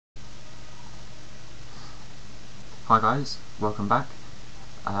Hi guys, welcome back.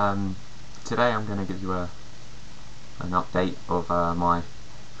 Today I'm going to give you an update of my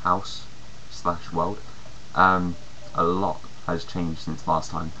house slash world. A lot has changed since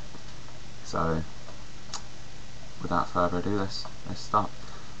last time, so without further ado, let's start.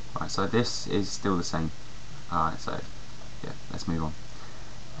 Right, so this is still the same. Alright, so yeah, let's move on.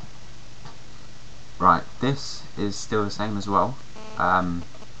 Right, this is still the same as well,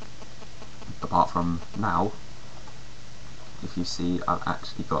 apart from now. If you see, I've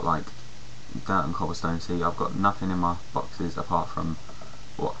actually got like dirt and cobblestone. See, I've got nothing in my boxes apart from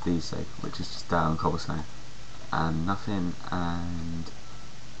what these say, which is just dirt and cobblestone, and nothing. And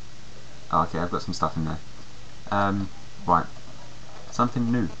oh, okay, I've got some stuff in there. Right,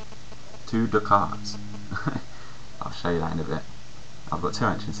 something new to the cards. I'll show you that in a bit. I've got two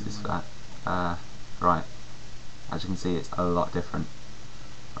entrances for that. Right, as you can see, it's a lot different.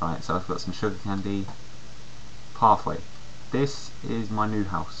 Right, so I've got some sugar candy pathway. This is my new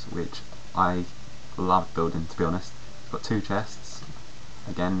house, which I love building, to be honest. I've got two chests,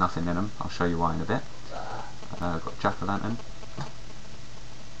 again nothing in them, I'll show you why in a bit. I've got jack-o'-lantern,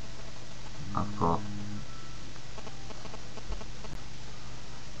 I've got,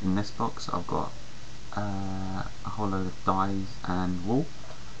 in this box I've got a whole load of dyes and wool,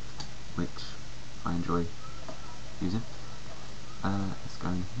 which I enjoy using. Let's go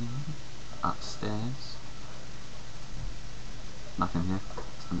in here, upstairs. Nothing here,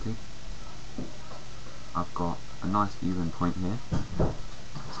 it's empty. I've got a nice viewing point here,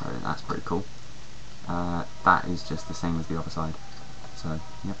 so that's pretty cool. That is just the same as the other side, so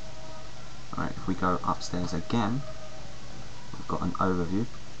yep. Alright, if we go upstairs again, we've got an overview,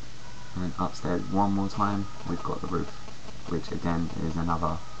 and then upstairs one more time we've got the roof, which again is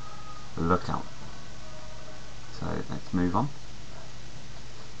another lookout. So let's move on.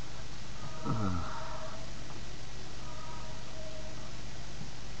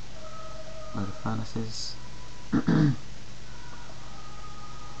 Load of furnaces.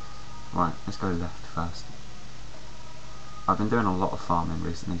 Right, let's go left first. I've been doing a lot of farming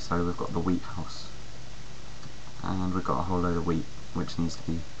recently, so we've got the wheat house, and we've got a whole load of wheat which needs to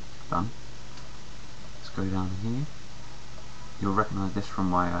be done. Let's go down here. You'll recognise this from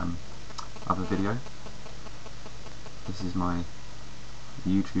my other video. This is my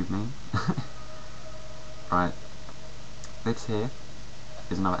YouTube name. Right, this here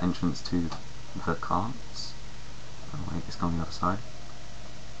is another entrance to the carts. Oh wait, it's gone the other side.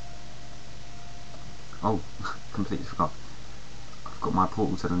 Oh, completely forgot. I've got my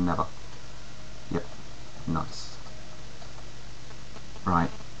portal to the Nether. Yep, nice. Right,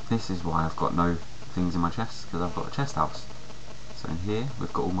 this is why I've got no things in my chest, because I've got a chest house. So in here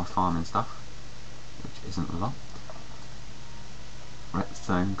we've got all my farming stuff, which isn't a lot.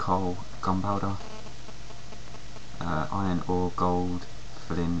 Redstone, coal, gunpowder, iron ore, gold,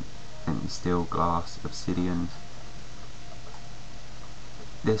 flint, steel, glass, obsidian.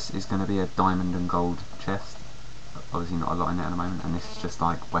 This is going to be a diamond and gold chest. Obviously not a lot in it at the moment, and this is just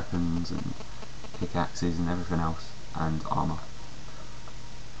like weapons and pickaxes and everything else, and armour.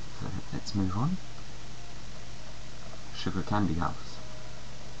 So let's move on. Sugar candy house.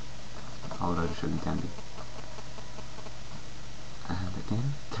 A whole load of sugar candy. And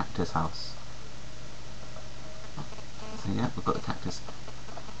again, cactus house. So yeah, we've got the cactus.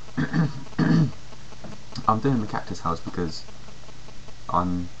 I'm doing the cactus house because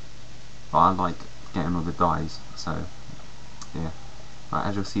I like getting all the dyes, so yeah. Right,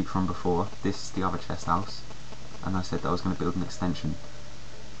 as you'll see from before, this is the other chest house, and I said that I was going to build an extension.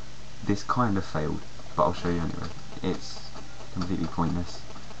 This kind of failed, but I'll show you anyway. It's completely pointless.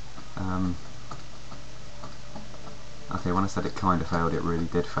 Okay, when I said it kind of failed, it really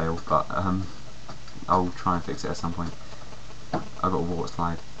did fail, but I'll try and fix it at some point. I've got a water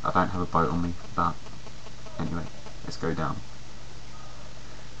slide. I don't have a boat on me, but anyway, let's go down.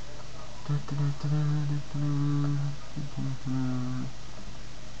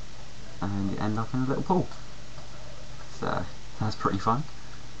 And you end up in a little pool. So that's pretty fun.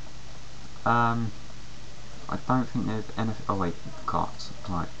 I don't think there's anything. Oh wait, carts.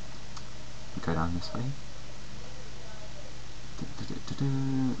 Right, go down this way.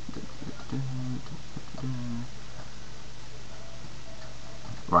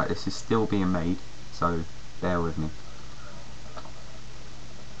 Right, this is still being made, so bear with me.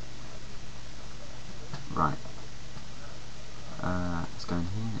 Right, let's go in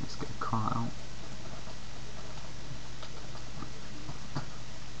here, let's get a cart out.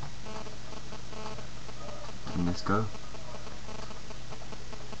 And let's go.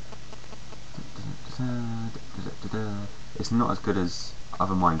 It's not as good as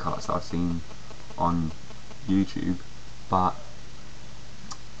other minecarts that I've seen on YouTube, but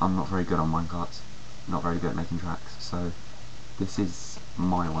I'm not very good on minecarts, not very good at making tracks, so this is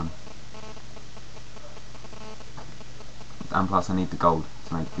my one. And plus I need the gold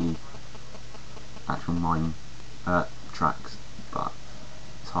to make the actual mine tracks, but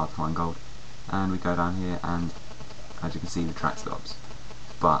it's hard to find gold. And we go down here, and as you can see the track stops,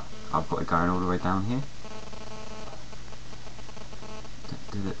 but I've got it going all the way down here.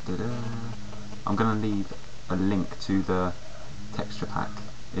 I'm going to leave a link to the texture pack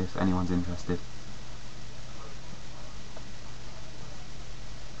if anyone's interested.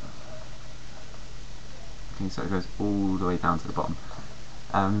 Okay, so it goes all the way down to the bottom.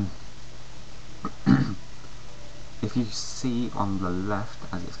 If you see on the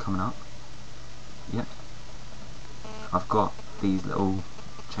left as it's coming up, yep, I've got these little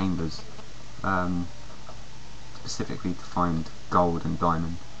chambers specifically to find gold and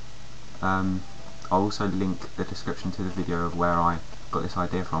diamond. I'll also link the description to the video of where I got this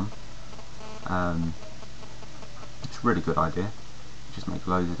idea from. It's a really good idea. You just make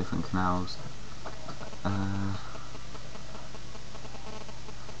loads of different canals.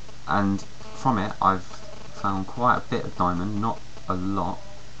 And from it I've found quite a bit of diamond, not a lot,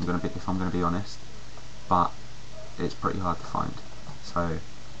 if I'm going to be honest, but it's pretty hard to find, so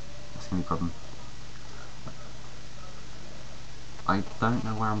that's the only problem. I don't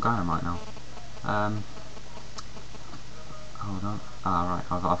know where I'm going right now. Hold on. Right,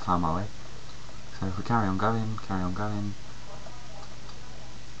 I've found my way. So if we carry on going,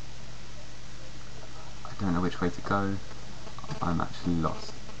 I don't know which way to go. I'm actually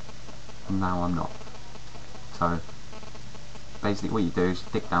lost. Now I'm not. So basically what you do is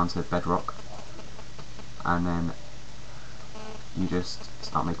dig down to bedrock, and then you just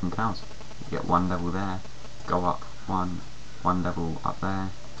start making canals. You get one level there, go up one level up there,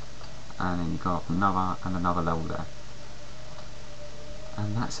 and then you go up another and another level there,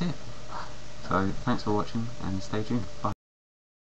 and that's it. So thanks for watching and stay tuned. Bye.